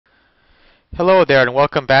Hello there and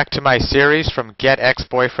welcome back to my series from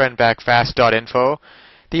GetExBoyfriendBackFast.info,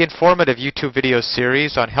 the informative YouTube video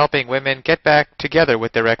series on helping women get back together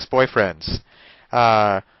with their ex-boyfriends.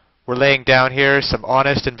 We're laying down here some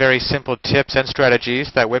honest and very simple tips and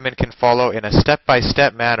strategies that women can follow in a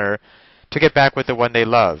step-by-step manner to get back with the one they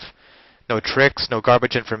love. No tricks, no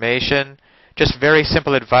garbage information, just very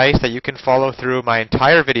simple advice that you can follow through my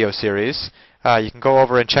entire video series. You can go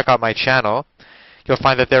over and check out my channel. You'll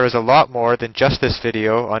find that there is a lot more than just this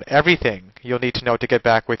video on everything you'll need to know to get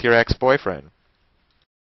back with your ex-boyfriend.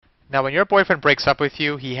 Now, when your boyfriend breaks up with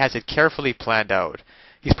you, he has it carefully planned out.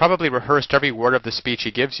 He's probably rehearsed every word of the speech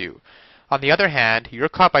he gives you. On the other hand, you're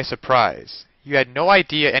caught by surprise. You had no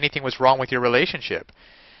idea anything was wrong with your relationship.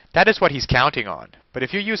 That is what he's counting on. But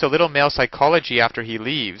if you use a little male psychology after he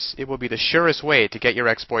leaves, it will be the surest way to get your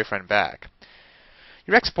ex-boyfriend back.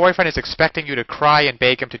 Your ex-boyfriend is expecting you to cry and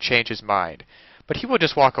beg him to change his mind. But he will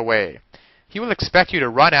just walk away. He will expect you to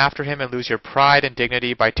run after him and lose your pride and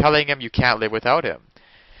dignity by telling him you can't live without him.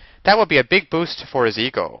 That will be a big boost for his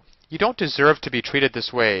ego. You don't deserve to be treated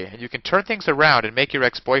this way, and you can turn things around and make your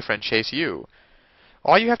ex-boyfriend chase you.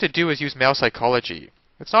 All you have to do is use male psychology.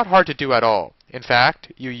 It's not hard to do at all. In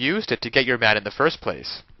fact, you used it to get your man in the first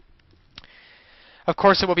place. Of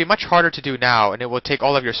course, it will be much harder to do now, and it will take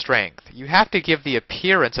all of your strength. You have to give the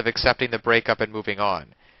appearance of accepting the breakup and moving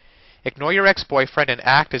on. Ignore your ex-boyfriend and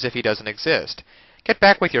act as if he doesn't exist. Get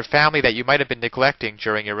back with your family that you might have been neglecting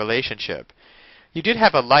during your relationship. You did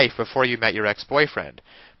have a life before you met your ex-boyfriend.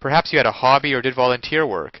 Perhaps you had a hobby or did volunteer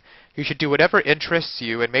work. You should do whatever interests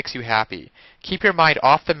you and makes you happy. Keep your mind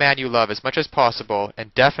off the man you love as much as possible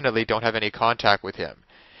and definitely don't have any contact with him.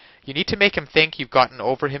 You need to make him think you've gotten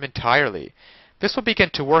over him entirely. This will begin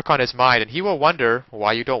to work on his mind and he will wonder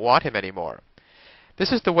why you don't want him anymore.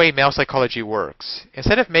 This is the way male psychology works.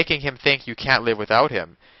 Instead of making him think you can't live without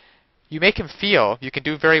him, you make him feel you can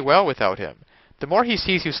do very well without him. The more he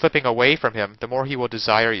sees you slipping away from him, the more he will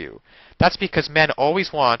desire you. That's because men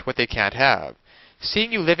always want what they can't have.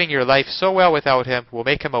 Seeing you living your life so well without him will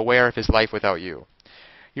make him aware of his life without you.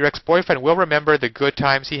 Your ex-boyfriend will remember the good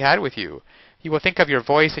times he had with you. He will think of your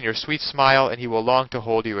voice and your sweet smile, and he will long to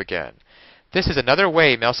hold you again. This is another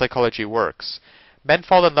way male psychology works. Men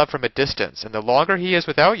fall in love from a distance, and the longer he is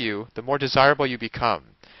without you, the more desirable you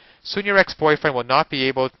become. Soon your ex-boyfriend will not be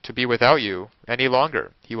able to be without you any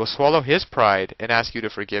longer. He will swallow his pride and ask you to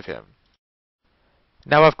forgive him.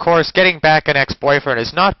 Now, of course, getting back an ex-boyfriend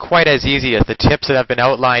is not quite as easy as the tips that have been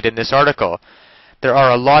outlined in this article. There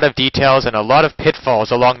are a lot of details and a lot of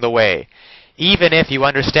pitfalls along the way, even if you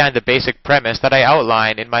understand the basic premise that I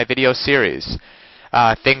outline in my video series.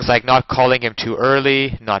 Things like not calling him too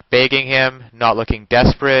early, not begging him, not looking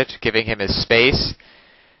desperate, giving him his space.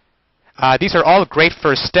 These are all great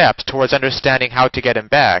first steps towards understanding how to get him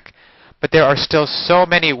back, but there are still so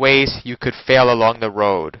many ways you could fail along the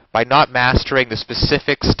road by not mastering the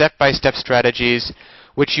specific step-by-step strategies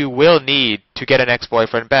which you will need to get an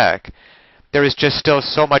ex-boyfriend back. There is just still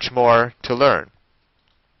so much more to learn.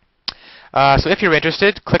 So if you're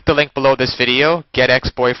interested, click the link below this video,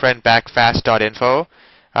 getexboyfriendbackfast.info.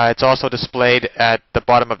 It's also displayed at the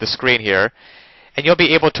bottom of the screen here. And you'll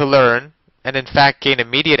be able to learn, and in fact gain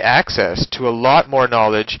immediate access to a lot more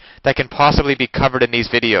knowledge that can possibly be covered in these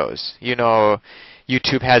videos. You know,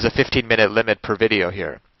 YouTube has a 15-minute limit per video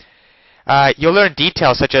here. You'll learn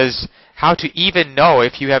details such as how to even know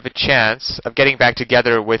if you have a chance of getting back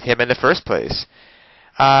together with him in the first place.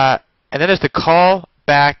 And then there's the call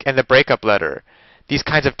back and the breakup letter. These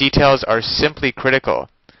kinds of details are simply critical.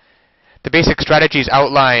 The basic strategies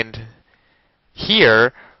outlined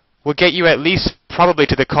here will get you at least probably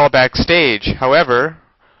to the callback stage. However,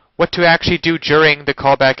 what to actually do during the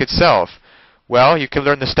callback itself? Well, you can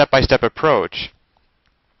learn the step-by-step approach.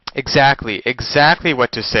 Exactly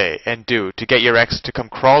what to say and do to get your ex to come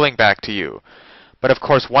crawling back to you. But of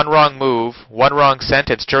course, one wrong move, one wrong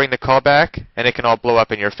sentence during the callback, and it can all blow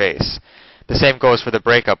up in your face. The same goes for the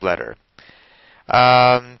breakup letter.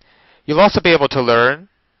 You'll also be able to learn.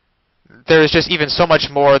 There is just even so much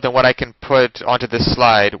more than what I can put onto this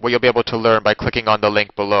slide, what you'll be able to learn by clicking on the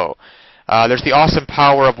link below. There's the awesome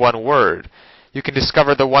power of one word. You can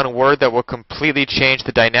discover the one word that will completely change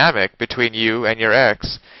the dynamic between you and your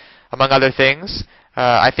ex. Among other things,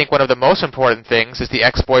 I think one of the most important things is the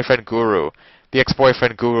ex-boyfriend guru, the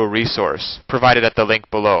ex-boyfriend guru resource, provided at the link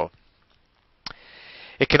below.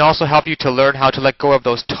 It can also help you to learn how to let go of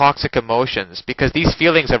those toxic emotions, because these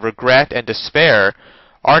feelings of regret and despair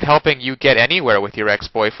aren't helping you get anywhere with your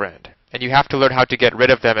ex-boyfriend, and you have to learn how to get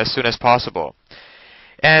rid of them as soon as possible.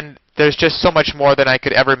 And there's just so much more than I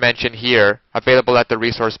could ever mention here, available at the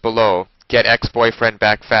resource below,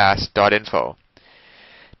 getexboyfriendbackfast.info.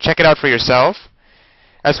 Check it out for yourself.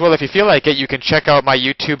 As well, if you feel like it, you can check out my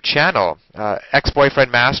YouTube channel,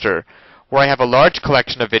 Ex-Boyfriend Master, where I have a large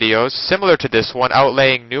collection of videos similar to this one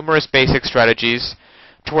outlaying numerous basic strategies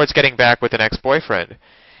towards getting back with an ex-boyfriend.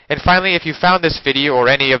 And finally, if you found this video or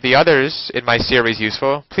any of the others in my series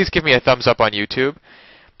useful, please give me a thumbs up on YouTube.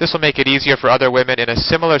 This will make it easier for other women in a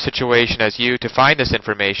similar situation as you to find this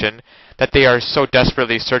information that they are so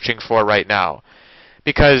desperately searching for right now.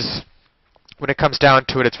 Because when it comes down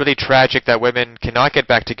to it, it's really tragic that women cannot get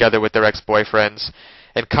back together with their ex-boyfriends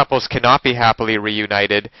and couples cannot be happily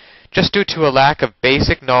reunited just due to a lack of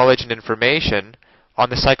basic knowledge and information on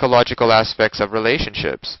the psychological aspects of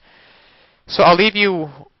relationships. So I'll leave you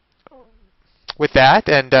with that,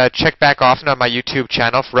 and check back often on my YouTube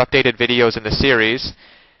channel for updated videos in the series.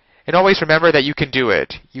 And always remember that you can do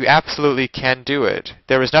it. You absolutely can do it.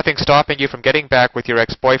 There is nothing stopping you from getting back with your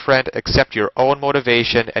ex-boyfriend except your own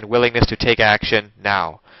motivation and willingness to take action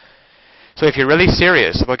now. So if you're really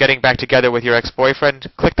serious about getting back together with your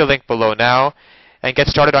ex-boyfriend, click the link below now and get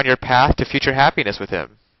started on your path to future happiness with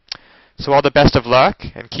him. So all the best of luck,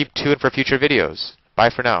 and keep tuned for future videos.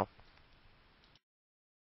 Bye for now.